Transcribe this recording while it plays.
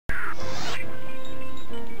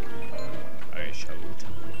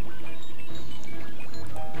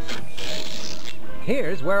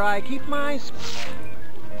Here's where I keep my...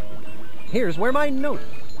 Here's where my note...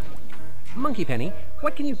 Monkey Penny,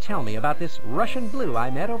 what can you tell me about this Russian blue I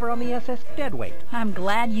met over on the SS Deadweight? I'm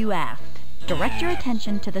glad you asked. Direct your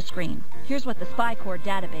attention to the screen. Here's what the Spy Corps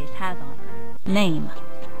database has on her. Name: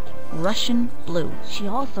 Russian Blue. She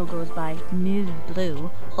also goes by Ms. Blue,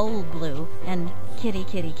 Old Blue, and Kitty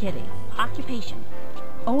Kitty Kitty. Occupation: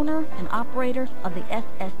 owner and operator of the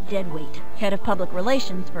SS Deadweight. Head of Public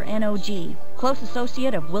Relations for NOG. Close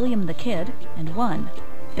associate of William the Kid, and one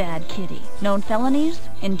bad kitty. Known felonies: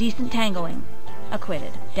 indecent tangoing.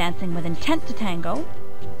 Acquitted. Dancing with intent to tango.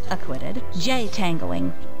 Acquitted.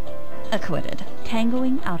 J-tangoing. Acquitted.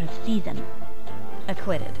 Tangoing out of season.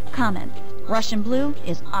 Acquitted. Comments: Russian Blue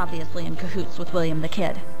is obviously in cahoots with William the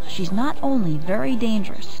Kid. She's not only very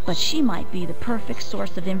dangerous, but she might be the perfect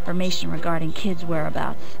source of information regarding kids'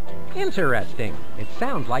 whereabouts. Interesting. It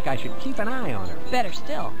sounds like I should keep an eye on her. Better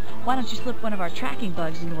still, why don't you slip one of our tracking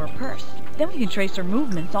bugs into her purse? Then we can trace her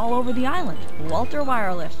movements all over the island. Walter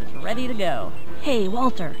Wireless is ready to go. Hey,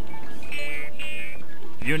 Walter.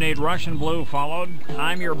 You need Russian Blue followed?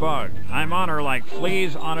 I'm your bug. I'm on her like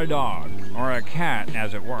fleas on a dog. Or a cat,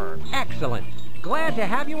 as it were. Excellent. Glad to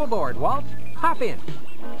have you aboard, Walt. Hop in.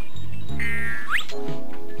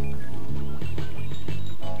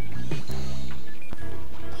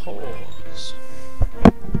 Pause.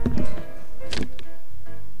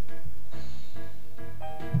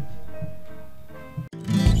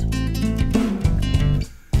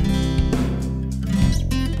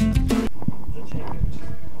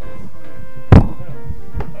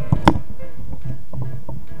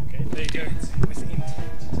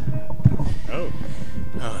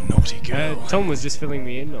 Tom was just filling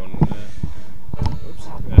me in on...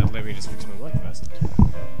 let me just fix my mic first.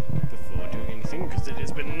 Before doing anything, because it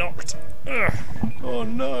has been knocked. Ugh. Oh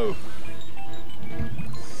no!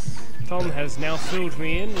 Tom has now filled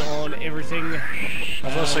me in on everything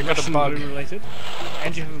I've also got a Russian bug Blue related.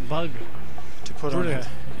 And you have a bug. to put on her.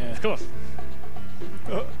 Yeah. Of course.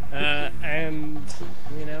 And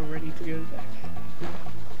we're now ready to go back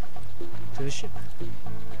to the ship.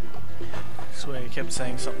 I swear he kept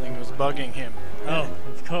saying something was bugging him. Oh,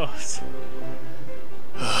 of course.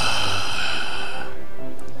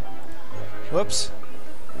 Whoops.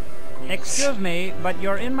 Excuse me, but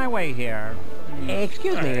you're in my way here.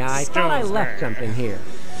 Excuse me, I thought I left something here.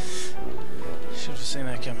 Should have seen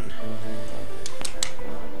that coming.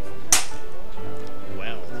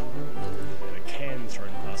 Well, a can thrown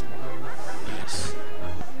past me. Yes.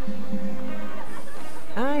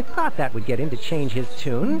 I thought that would get him to change his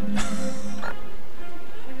tune.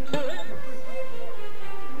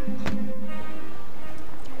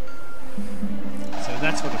 So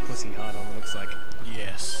that's what a pussy hard-on looks like.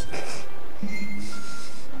 Yes.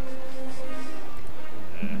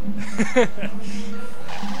 Yep.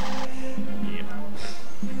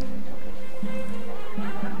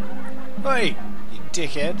 Hey, you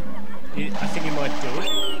dickhead. I think he might do it.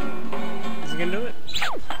 Is he gonna do it?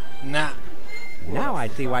 Nah. Now I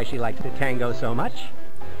see why she likes to tango so much.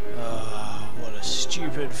 Oh, what a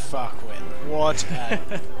stupid fuckwit. What a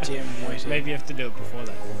dim-witted. Maybe you have to do it before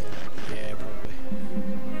that. Yeah, probably.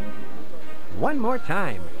 One more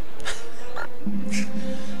time.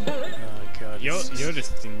 Oh god. You're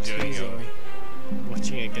just enjoying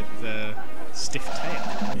watching it get the stiff tail.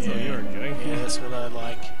 That's all you're enjoying. Yeah, that's what I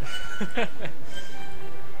like. Wait,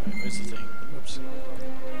 where's the thing? Whoops.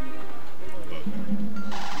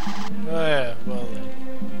 Oh yeah, well then.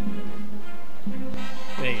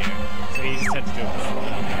 There you go. So you just had to do it before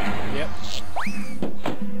that. Yep.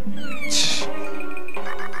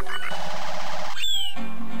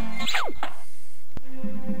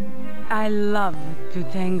 I love to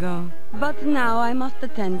tango, but now I must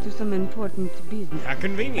attend to some important business. How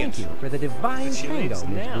convenient. Thank you for the divine But she tango, leaves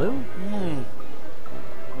Miss now. Blue.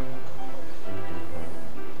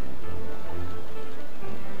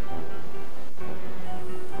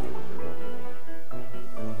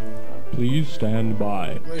 Please stand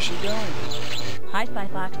by. Where's she going? Hi, Spy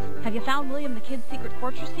Fox. Have you found William the Kid's secret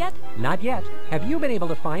fortress yet? Not yet. Have you been able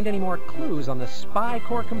to find any more clues on the Spy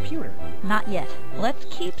Corps computer? Not yet. Let's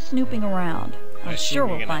keep snooping around. I'm sure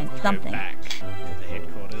we'll find something. Back to the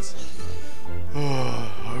headquarters.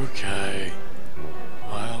 Oh, okay.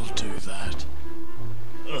 I'll do that.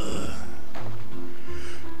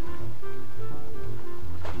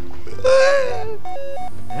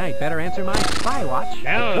 I'd better answer my spy watch.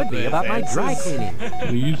 Now It could be there's about my dry answers. cleaning.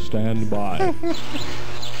 Please stand by.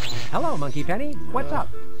 Hello, Monkey Penny. What's up?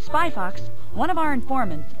 Spy Fox, one of our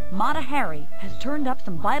informants, Mata Harry, has turned up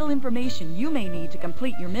some vital information you may need to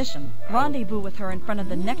complete your mission. Rendezvous with her in front of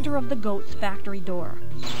the Nectar of the Goats factory door.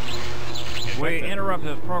 We interrupt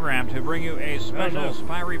this program to bring you a special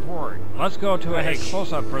spy report. Let's go to a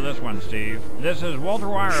close-up for this one, Steve. This is Walter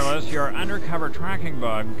Wireless, your undercover tracking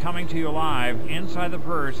bug, coming to you live inside the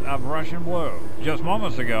purse of Russian Blue. Just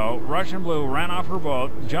moments ago, Russian Blue ran off her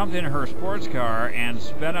boat, jumped in her sports car, and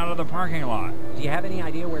sped out of the parking lot. Do you have any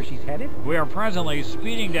idea where she's headed? We are presently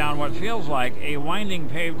speeding down what feels like a winding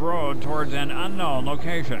paved road towards an unknown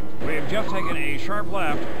location. We've just taken a sharp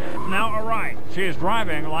left, now a right. She's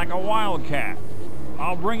driving like a wildcat.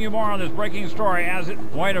 I'll bring you more on this breaking story as it...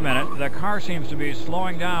 Wait a minute, the car seems to be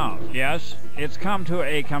slowing down. Yes, it's come to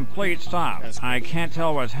a complete stop. I can't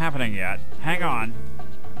tell what's happening yet. Hang on.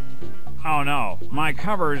 Oh no, my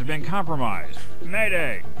cover's been compromised.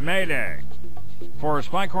 Mayday, mayday. For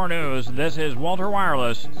Spycore News, this is Walter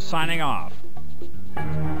Wireless signing off.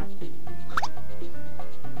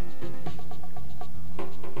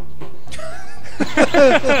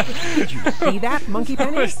 Did you see that, Monkey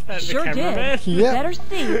Penny? Sure did. You better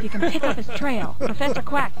see if you can pick up his trail. Professor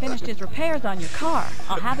Quack finished his repairs on your car.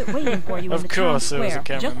 I'll have it waiting for you in the town square,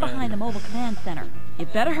 just behind the mobile command center. You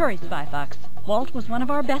better hurry, Spy Fox. Walt was one of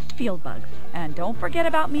our best field bugs. And don't forget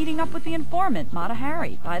about meeting up with the informant, Mata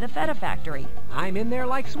Hari, by the Feta Factory. I'm in there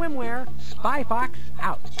like swimwear. Spy Fox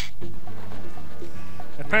out.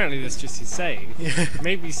 Apparently that's just his saying.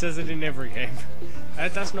 Maybe he says it in every game.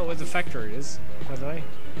 That's not where the factory is, by the way.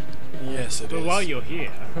 Yes, it is. But while you're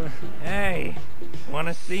here... Hey,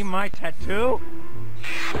 wanna see my tattoo?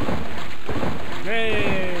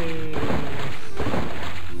 Hey!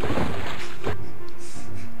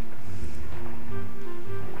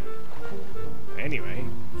 Anyway,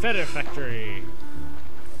 Feta Factory!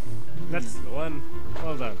 That's the one.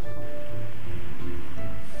 Well done.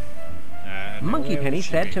 Monkey Penny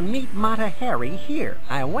said to meet Mata Hari here.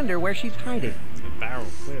 I wonder where she's hiding. It's a barrel,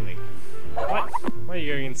 clearly. What? Why are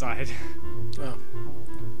you going inside? Oh.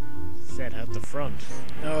 Said out the front.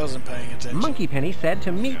 I wasn't paying attention. Monkey Penny said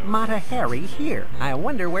to meet Mata Hari here. I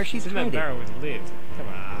wonder where she's It's in hiding. that barrel with a lid. Come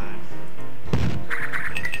on.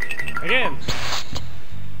 Again!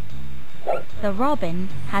 The robin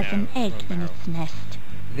has an egg in its nest.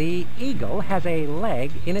 The eagle has a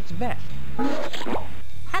leg in its vest.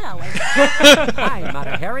 Hello, Eddie. Hi,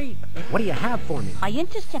 Mata Hari. What do you have for me? I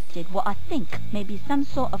intercepted what I think may be some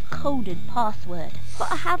sort of coded password, but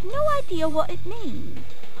I have no idea what it means.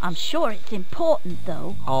 I'm sure it's important,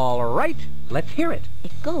 though. All right, let's hear it.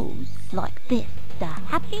 It goes like this. The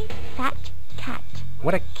happy fat cat.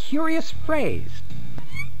 What a curious phrase.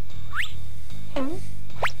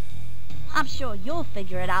 I'm sure you'll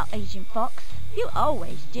figure it out, Agent Fox. You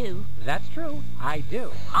always do. That's true, I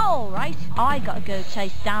do. All right, I gotta go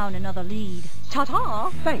chase down another lead. Ta-ta!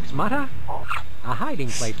 Thanks, Mata. A hiding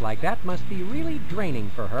place like that must be really draining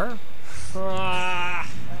for her. Do I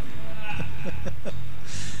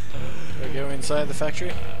go inside the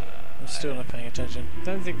factory? I'm still not paying attention.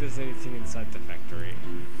 Don't think there's anything inside the factory.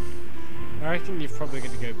 I reckon you're probably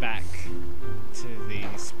going to go back to the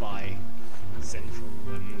Spy Central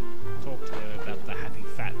and talk to them about the happy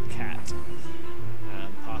fat cat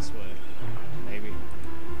password, maybe.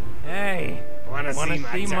 Hey, Wanna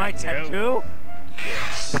see my tattoo?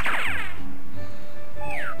 Yes.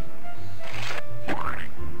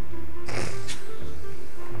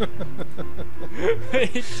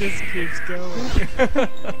 It just keeps going.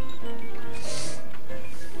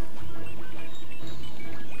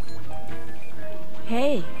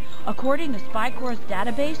 Hey, according to Spycore's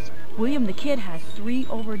database, William the Kid has 3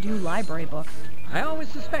 overdue library books. I always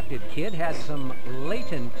suspected Kid had some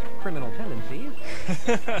latent criminal tendencies.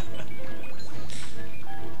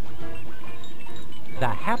 The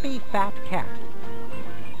Happy Fat Cat.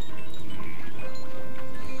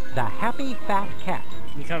 The Happy Fat Cat.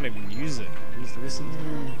 You can't even use it. You just listen to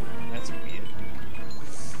it. That's weird.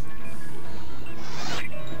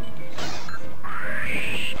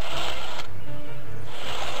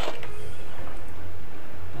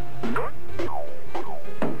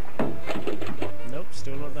 Nope,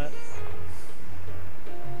 still not that.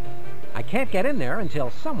 I can't get in there until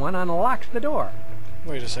someone unlocks the door.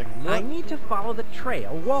 Wait a second. What? I need to follow the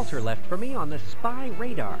trail Walter left for me on the spy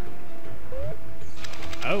radar.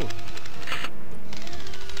 Oh.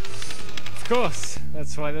 Of course.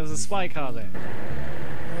 That's why there was a spy car there.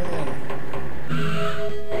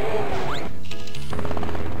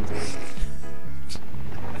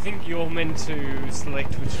 I think you're meant to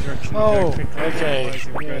select which direction to go quickly, okay. otherwise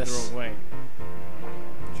you'll go the wrong way.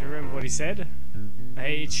 Do you remember what he said?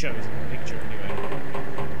 Hey, it shows in the picture anyway.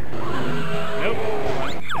 Nope.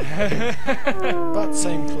 But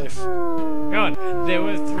same cliff. God, there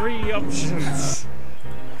were 3 options.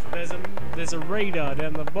 There's a radar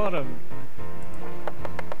down the bottom.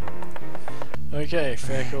 Okay,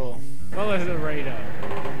 fair call. Follow the radar.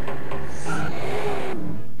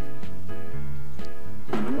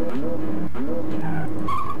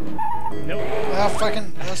 Nope. Ah,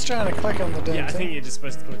 fucking. I was trying to click on the damn Yeah, I thing. think you're just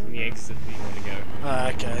supposed to click on the exit that you want to go. Ah,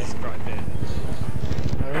 okay. It's right there.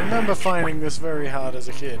 I remember finding this very hard as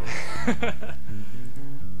a kid.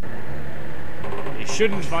 You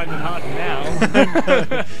shouldn't find it hard now.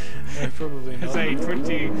 No, probably As not. a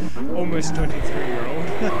almost 23-year-old.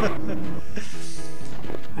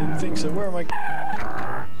 Didn't think so. Where am I?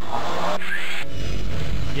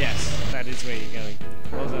 Yes, that is where you're going.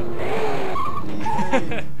 Well done.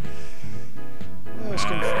 I was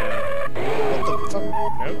confused. What the fuck?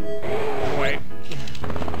 Nope. Wait.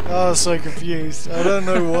 Oh, I was so confused. I don't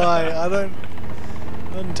know why. Not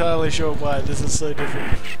entirely sure why this is so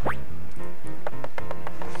different.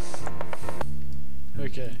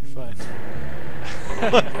 Okay, fine.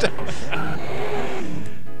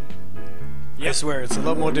 I swear, it's a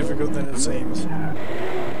lot more difficult than it seems.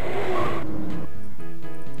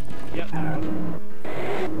 Yep.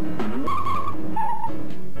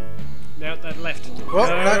 Now that left. Well,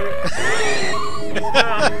 No.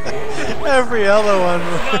 every other one.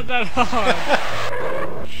 Not that hard.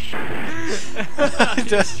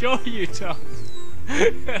 I'm sure you, Tom.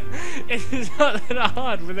 It is not that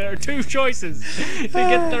hard when there are two choices to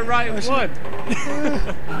get the right one.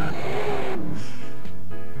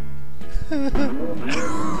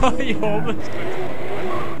 Oh, you almost got the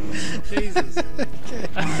one. Jesus.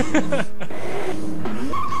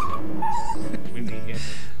 When did you get it?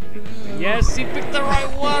 Yes, you picked the right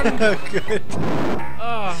one. Oh, good.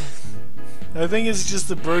 Oh. I think it's just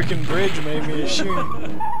the broken bridge made me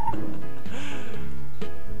assume.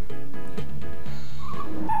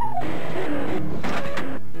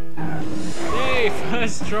 Yay,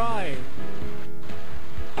 first try.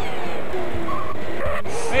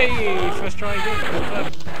 Hey, first try again. Well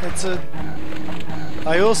done. It's a.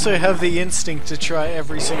 I also have the instinct to try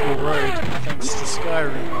every single road, thanks to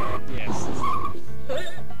Skyrim. Yes.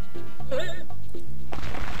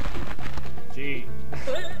 Gee.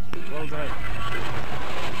 Well done.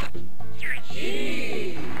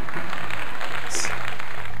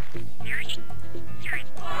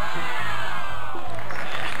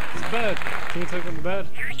 It's a bird. Can you click on the bird?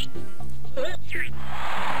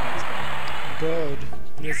 Bird.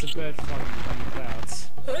 There's a bird flying behind the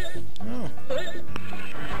clouds. Oh.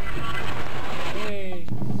 Yay.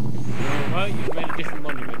 Well, you've made a different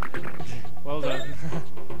monument. Well done.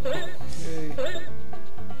 Yay.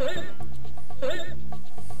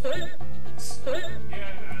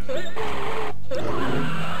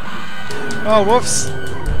 Oh, whoops!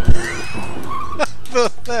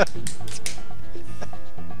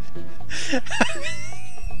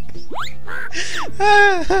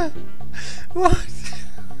 What?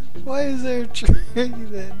 Why is there a tree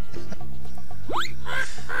then?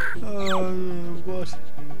 Oh, what?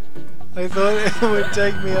 I thought it would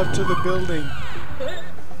take me up to the building.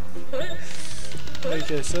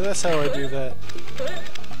 Okay, so that's how I do that.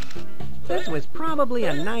 This was probably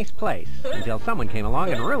a nice place until someone came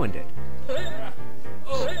along and ruined it.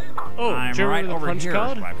 Oh, I'm do you right remember the over punch here,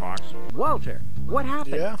 card? Spy Fox. Walter, what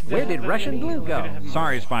happened? Yeah? Where did Russian Blue go?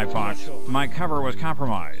 Sorry, Spy Fox. My cover was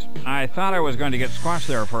compromised. I thought I was going to get squashed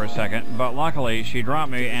there for a second, but luckily she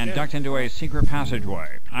dropped me and ducked into a secret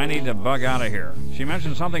passageway. I need to bug out of here. She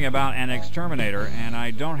mentioned something about an exterminator, and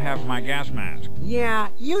I don't have my gas mask. Yeah,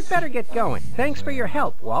 you'd better get going. Thanks for your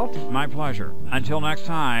help, Walt. My pleasure. Until next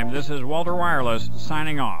time, this is Walter Wireless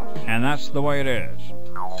signing off, and that's the way it is.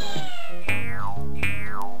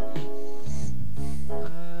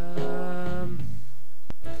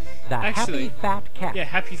 The Actually, Happy Fat Cat. Yeah,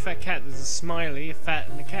 happy fat cat. There's a smiley, a fat,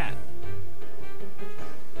 and a cat.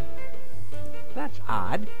 That's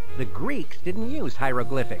odd. The Greeks didn't use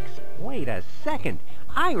hieroglyphics. Wait a second.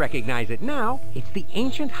 I recognize it now. It's the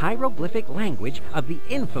ancient hieroglyphic language of the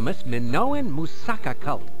infamous Minoan Musaka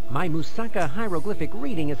cult. My Musaka hieroglyphic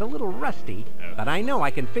reading is a little rusty, but I know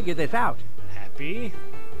I can figure this out. Happy.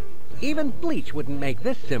 Even bleach wouldn't make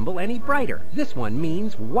this symbol any brighter. This one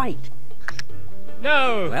means white.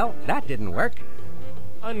 No! Well, that didn't work.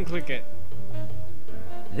 Unclick it.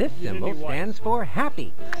 This symbol Unity white. stands for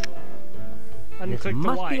happy. This Unclick the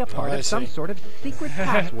must be a white. part Oh, I of some see. sort of secret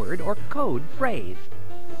password or code phrase.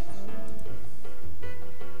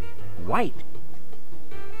 White.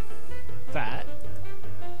 Fat.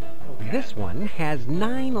 Okay. This one has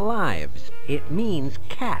 9 lives. It means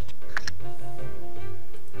cat.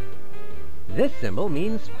 This symbol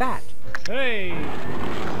means fat. Hey!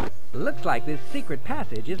 Looks like this secret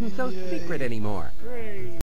passage isn't so Yay. secret anymore. Hooray!